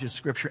passage of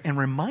Scripture and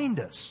remind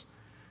us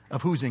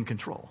of who's in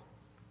control.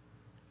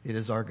 It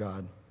is our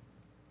God.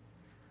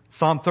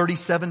 Psalm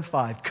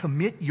 37:5,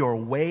 commit your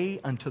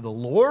way unto the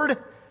Lord.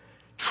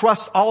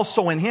 Trust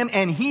also in him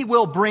and he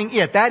will bring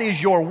it. That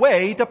is your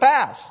way to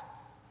pass.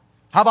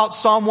 How about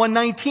Psalm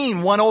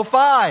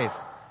 119:105?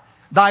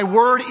 Thy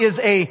word is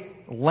a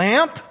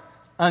lamp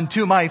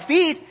unto my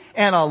feet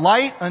and a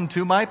light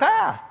unto my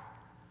path.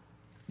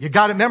 You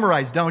got it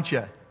memorized, don't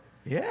you?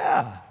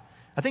 Yeah.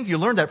 I think you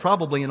learned that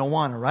probably in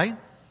Awana, right?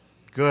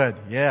 Good.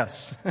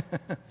 Yes.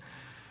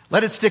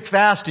 Let it stick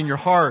fast in your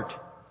heart.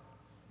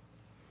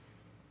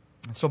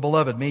 And so,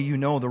 beloved, may you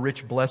know the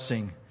rich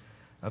blessing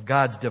of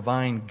God's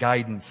divine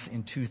guidance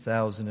in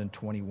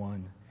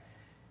 2021.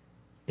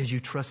 As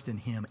you trust in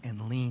him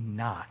and lean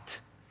not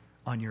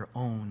on your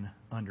own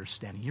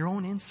understanding, your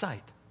own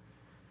insight.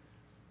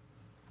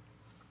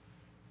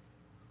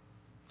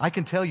 I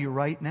can tell you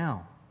right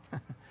now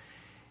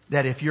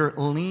that if you're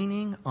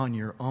leaning on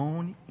your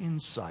own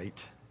insight,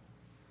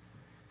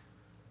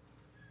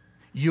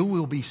 you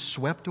will be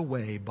swept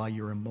away by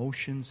your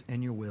emotions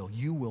and your will.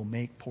 You will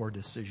make poor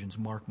decisions,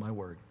 mark my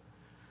word.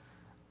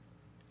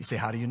 You say,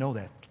 how do you know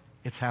that?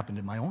 It's happened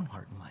in my own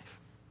heart and life.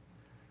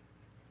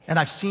 And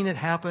I've seen it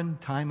happen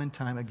time and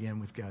time again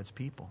with God's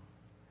people.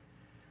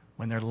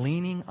 When they're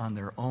leaning on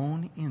their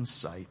own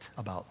insight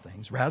about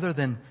things, rather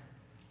than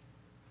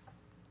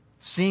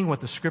seeing what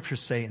the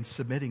Scriptures say and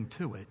submitting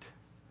to it,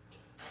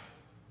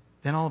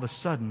 then all of a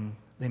sudden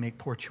they make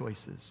poor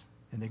choices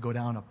and they go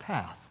down a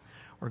path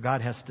where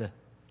God has to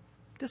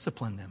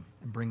discipline them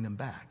and bring them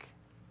back.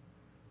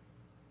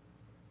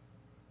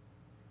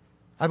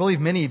 I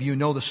believe many of you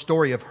know the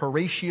story of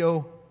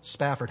Horatio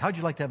Spafford. How'd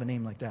you like to have a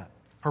name like that?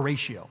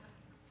 Horatio.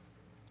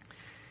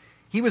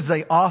 He was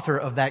the author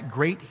of that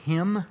great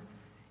hymn,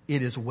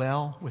 It Is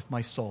Well With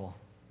My Soul.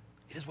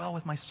 It is well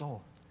with my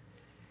soul.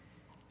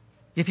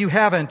 If you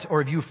haven't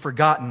or if you've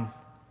forgotten,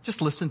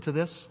 just listen to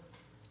this.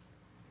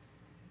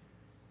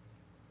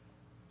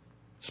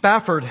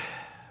 Spafford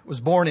was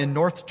born in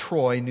North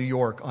Troy, New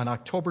York on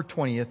October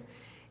 20th,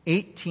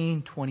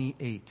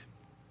 1828.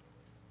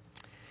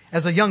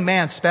 As a young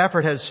man,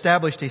 Spafford had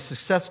established a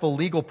successful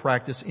legal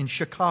practice in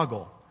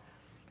Chicago.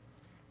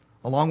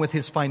 Along with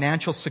his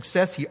financial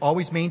success, he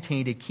always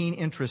maintained a keen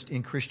interest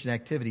in Christian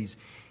activities.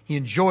 He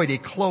enjoyed a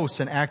close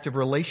and active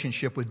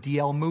relationship with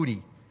D.L.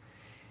 Moody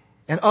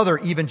and other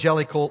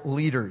evangelical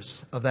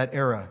leaders of that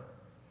era.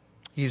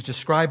 He is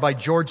described by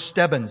George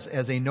Stebbins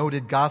as a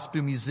noted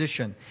gospel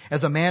musician,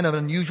 as a man of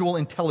unusual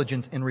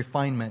intelligence and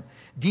refinement,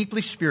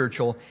 deeply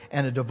spiritual,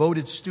 and a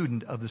devoted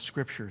student of the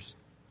Scriptures.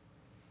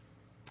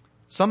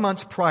 Some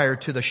months prior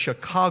to the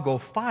Chicago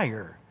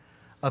fire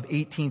of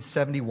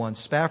 1871,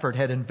 Spafford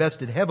had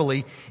invested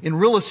heavily in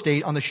real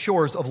estate on the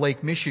shores of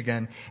Lake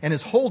Michigan, and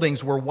his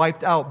holdings were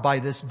wiped out by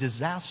this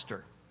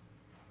disaster.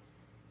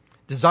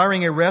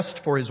 Desiring a rest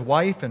for his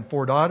wife and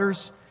 4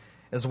 daughters,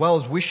 as well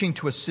as wishing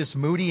to assist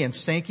Moody and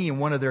Sankey in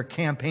one of their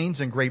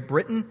campaigns in Great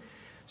Britain,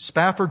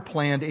 Spafford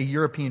planned a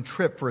European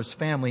trip for his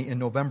family in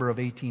November of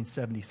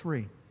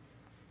 1873.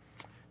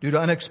 Due to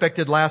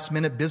unexpected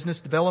last-minute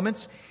business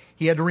developments,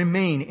 he had to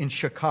remain in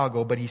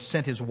Chicago, but he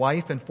sent his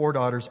wife and 4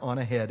 daughters on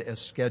ahead as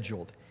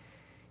scheduled.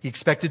 He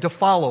expected to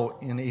follow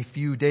in a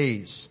few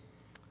days.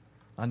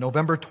 On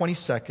November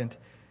 22nd,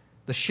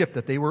 the ship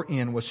that they were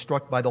in was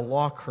struck by the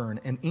Lochern,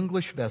 an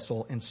English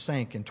vessel, and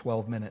sank in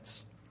 12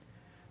 minutes.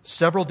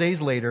 Several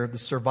days later, the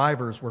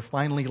survivors were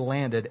finally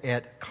landed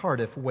at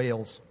Cardiff,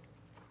 Wales.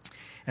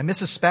 And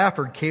Mrs.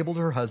 Spafford cabled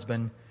her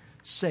husband,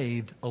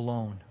 "Saved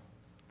alone."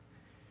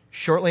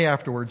 Shortly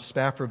afterwards,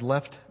 Spafford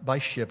left by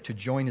ship to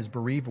join his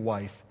bereaved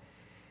wife.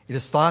 It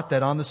is thought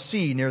that on the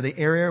sea near the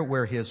area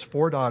where his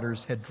 4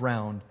 daughters had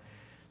drowned,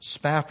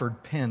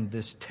 Spafford penned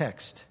this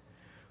text,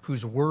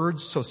 whose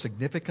words so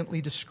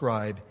significantly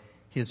describe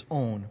his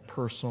own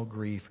personal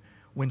grief: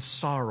 "When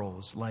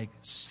sorrows like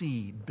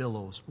sea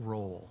billows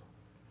roll."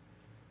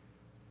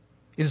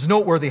 It is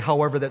noteworthy,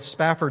 however, that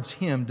Spafford's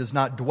hymn does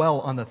not dwell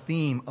on the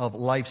theme of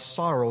life's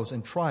sorrows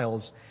and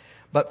trials,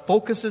 but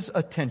focuses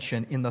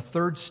attention in the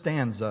 3rd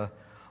stanza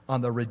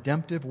on the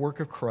redemptive work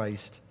of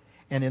Christ,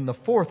 and in the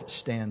 4th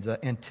stanza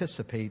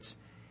anticipates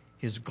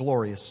his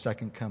glorious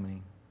second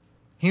coming.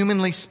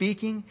 Humanly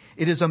speaking,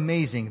 it is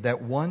amazing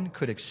that one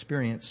could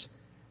experience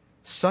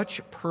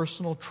such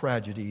personal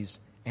tragedies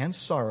and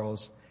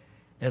sorrows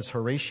as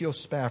Horatio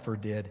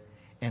Spafford did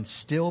and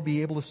still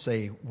be able to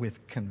say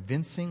with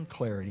convincing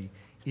clarity,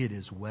 "It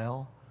is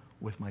well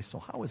with my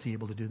soul." How was he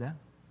able to do that?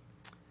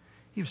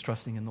 He was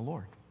trusting in the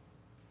Lord.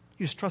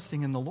 He was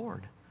trusting in the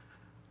Lord.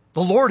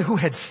 The Lord who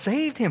had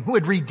saved him, who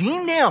had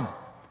redeemed him.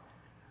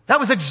 That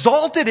was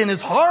exalted in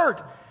his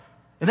heart.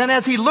 And then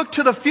as he looked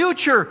to the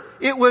future,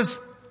 it was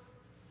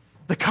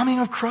the coming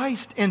of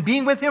Christ and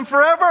being with him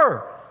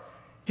forever.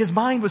 His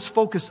mind was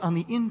focused on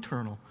the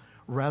internal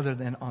rather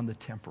than on the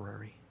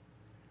temporary.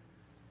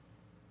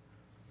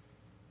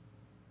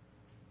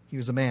 He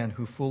was a man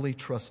who fully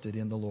trusted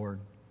in the Lord.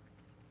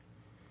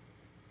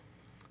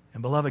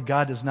 And beloved,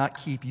 God does not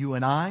keep you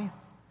and I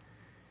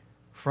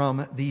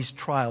from these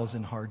trials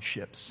and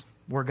hardships.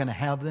 We're going to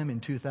have them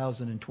in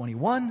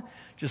 2021,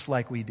 just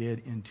like we did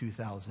in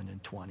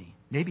 2020.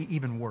 Maybe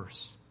even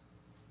worse.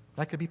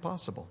 That could be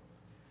possible.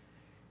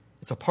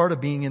 It's a part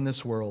of being in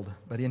this world,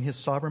 but in His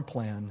sovereign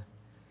plan,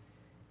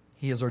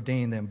 He has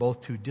ordained them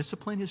both to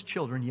discipline His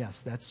children, yes,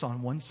 that's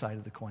on one side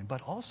of the coin,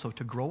 but also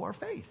to grow our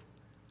faith.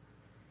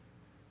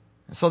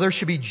 And so there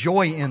should be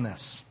joy in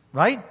this,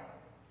 right?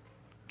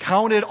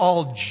 Count it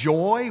all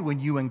joy when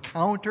you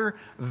encounter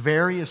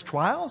various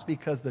trials,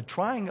 because the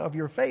trying of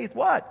your faith,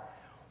 what?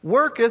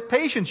 Worketh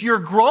patience. You're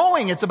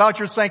growing. It's about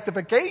your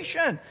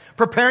sanctification,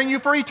 preparing you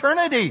for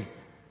eternity.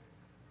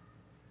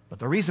 But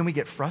the reason we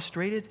get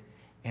frustrated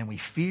and we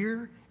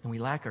fear and we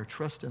lack our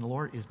trust in the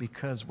Lord is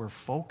because we're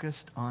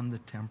focused on the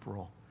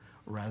temporal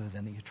rather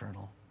than the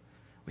eternal.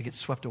 We get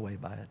swept away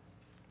by it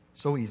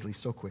so easily,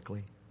 so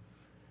quickly.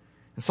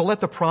 And so let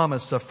the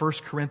promise of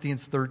 1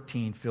 Corinthians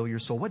 13 fill your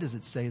soul. What does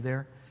it say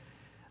there?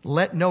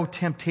 Let no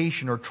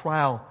temptation or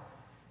trial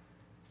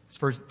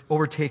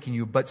overtaking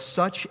you, but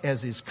such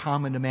as is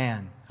common to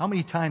man. How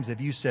many times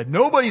have you said,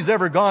 nobody's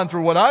ever gone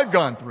through what I've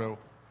gone through?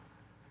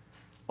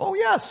 Oh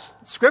yes,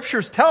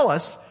 scriptures tell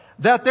us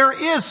that there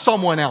is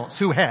someone else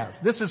who has.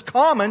 This is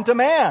common to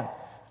man.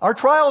 Our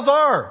trials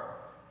are.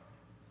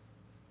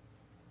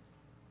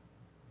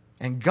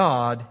 And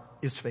God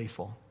is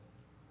faithful.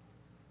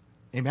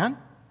 Amen?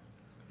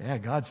 Yeah,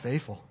 God's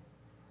faithful.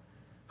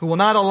 Who will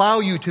not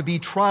allow you to be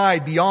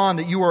tried beyond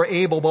that you are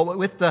able, but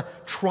with the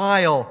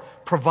trial,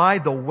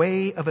 provide the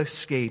way of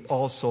escape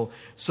also,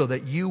 so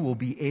that you will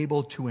be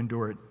able to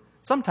endure it.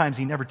 Sometimes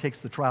He never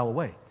takes the trial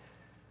away.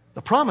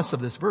 The promise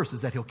of this verse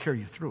is that He'll carry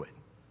you through it.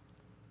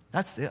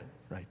 That's it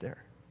right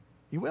there.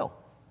 He will.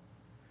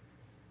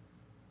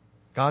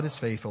 God is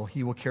faithful.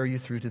 He will carry you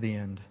through to the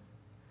end.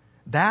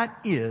 That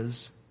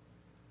is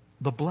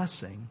the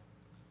blessing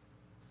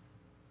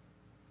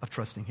of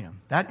trusting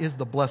Him. That is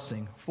the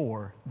blessing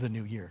for the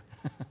new year.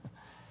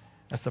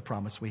 That's the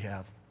promise we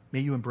have. May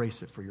you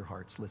embrace it for your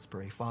hearts. Let's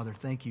pray. Father,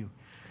 thank you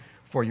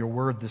for your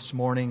word this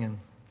morning. And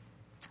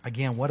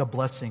again, what a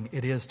blessing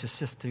it is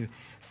just to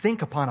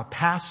think upon a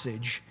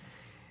passage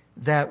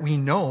that we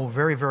know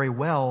very, very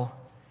well.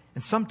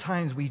 And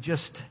sometimes we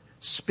just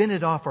spin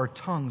it off our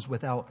tongues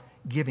without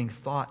giving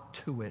thought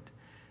to it.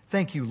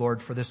 Thank you,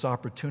 Lord, for this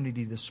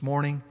opportunity this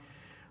morning.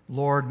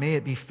 Lord, may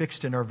it be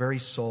fixed in our very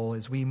soul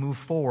as we move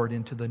forward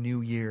into the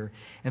new year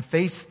and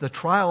face the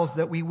trials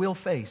that we will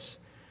face.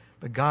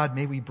 But God,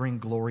 may we bring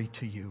glory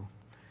to you.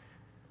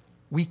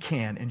 We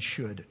can and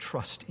should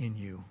trust in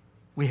you.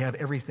 We have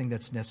everything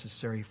that's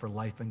necessary for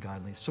life and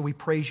godliness. So we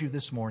praise you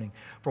this morning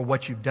for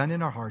what you've done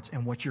in our hearts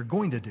and what you're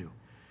going to do.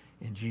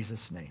 In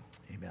Jesus' name,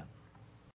 amen.